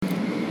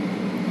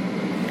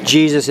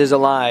Jesus is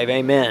alive.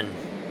 Amen.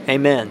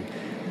 Amen.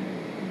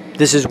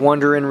 This is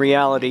Wonder in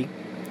Reality.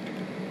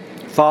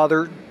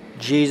 Father,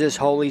 Jesus,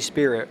 Holy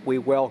Spirit, we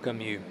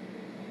welcome you.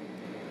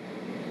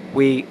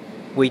 We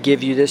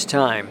give you this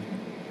time.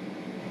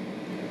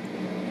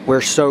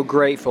 We're so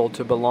grateful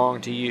to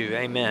belong to you.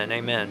 Amen.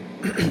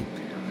 Amen.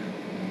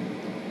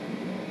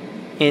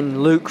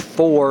 In Luke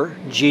 4,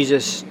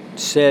 Jesus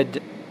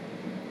said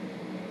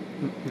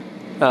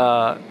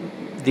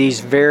these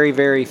very,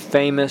 very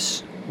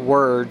famous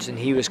words, and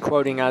he was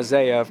quoting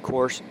Isaiah, of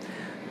course,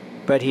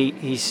 but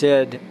he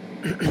said,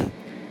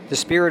 "The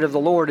Spirit of the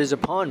Lord is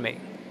upon me,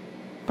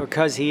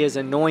 because he has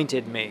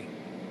anointed me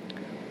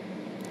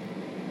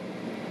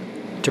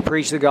to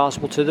preach the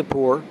gospel to the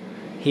poor.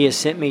 He has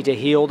sent me to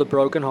heal the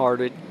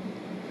brokenhearted,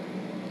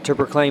 to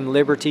proclaim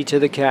liberty to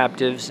the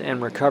captives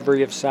and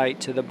recovery of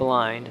sight to the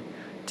blind,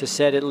 to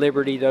set at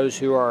liberty those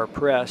who are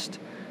oppressed,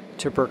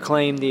 to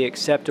proclaim the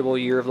acceptable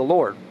year of the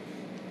Lord."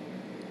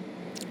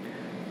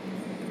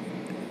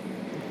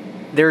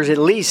 There's at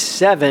least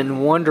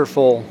 7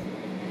 wonderful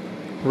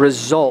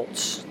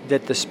results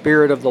that the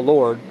Spirit of the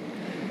Lord,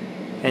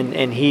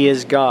 and He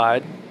is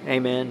God,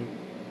 amen,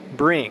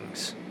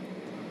 brings.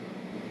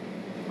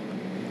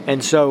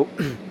 And so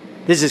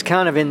this is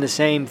kind of in the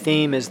same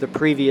theme as the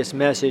previous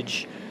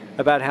message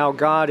about how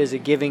God is a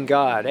giving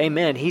God.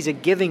 Amen. He's a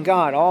giving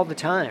God all the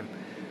time.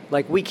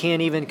 Like, we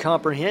can't even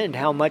comprehend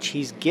how much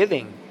He's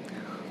giving.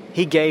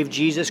 He gave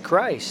Jesus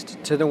Christ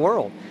to the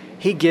world.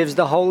 He gives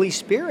the Holy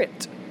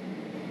Spirit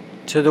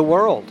to the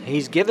world.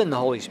 He's given the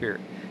Holy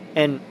Spirit.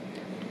 And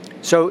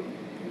so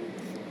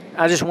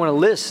I just want to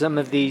list some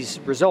of these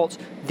results.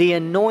 The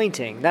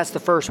anointing, that's the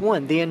first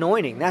one. The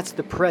anointing, that's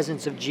the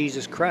presence of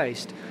Jesus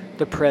Christ,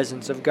 the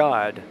presence of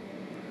God.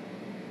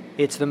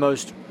 It's the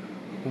most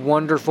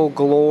wonderful,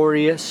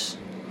 glorious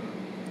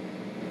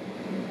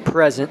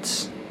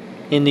presence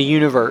in the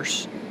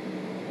universe.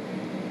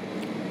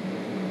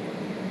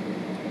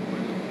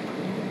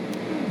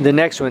 The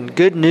next one,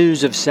 good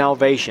news of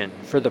salvation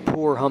for the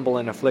poor, humble,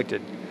 and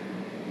afflicted.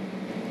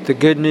 The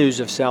good news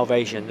of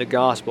salvation, the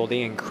gospel,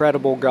 the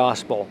incredible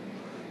gospel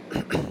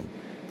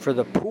for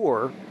the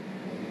poor,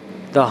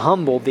 the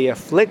humble, the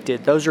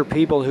afflicted. Those are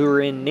people who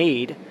are in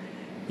need.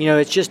 You know,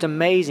 it's just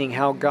amazing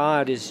how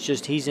God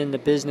is He's in the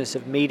business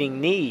of meeting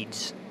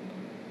needs.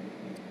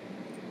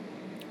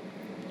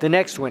 The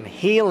next one,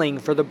 healing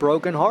for the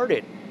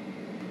brokenhearted.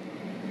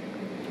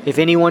 If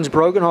anyone's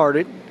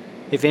brokenhearted,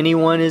 if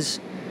anyone is,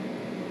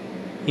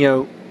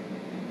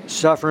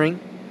 suffering,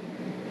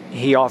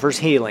 He offers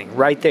healing.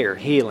 Right there,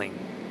 healing.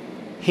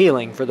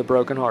 Healing for the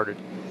brokenhearted.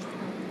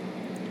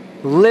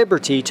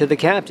 Liberty to the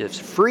captives.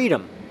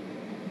 Freedom.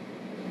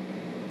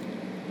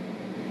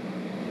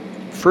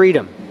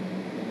 Freedom.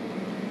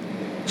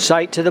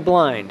 Sight to the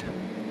blind.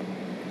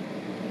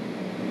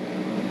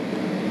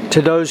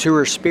 To those who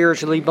are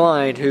spiritually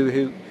blind,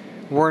 who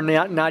were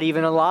not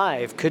even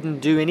alive, couldn't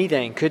do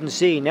anything, couldn't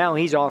see. Now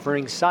He's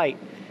offering sight.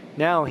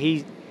 Now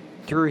He,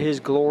 through His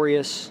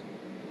glorious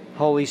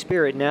Holy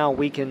Spirit, now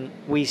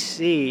we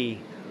see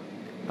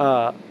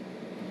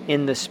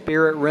in the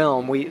spirit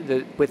realm.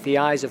 With the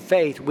eyes of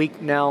faith, we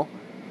now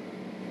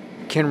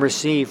can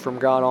receive from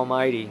God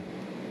Almighty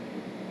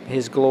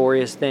His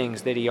glorious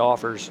things that He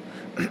offers.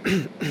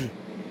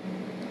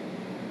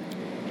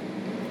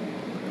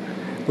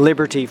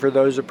 Liberty for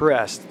those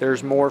oppressed.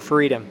 There's more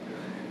freedom.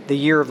 The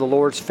year of the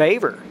Lord's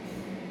favor.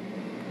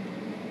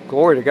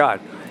 Glory to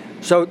God.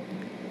 So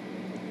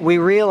we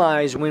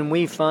realize when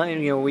we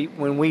find,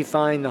 when we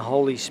find the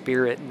Holy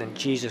Spirit and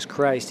Jesus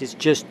Christ, it's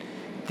just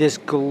this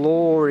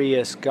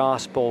glorious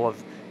gospel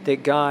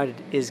that God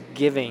is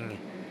giving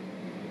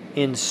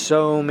in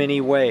so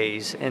many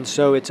ways, and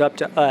so it's up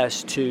to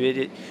us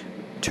to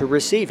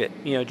receive it.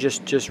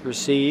 Just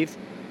receive,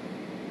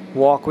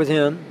 walk with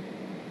Him,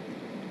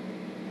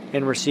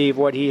 and receive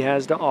what He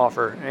has to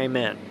offer.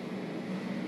 Amen.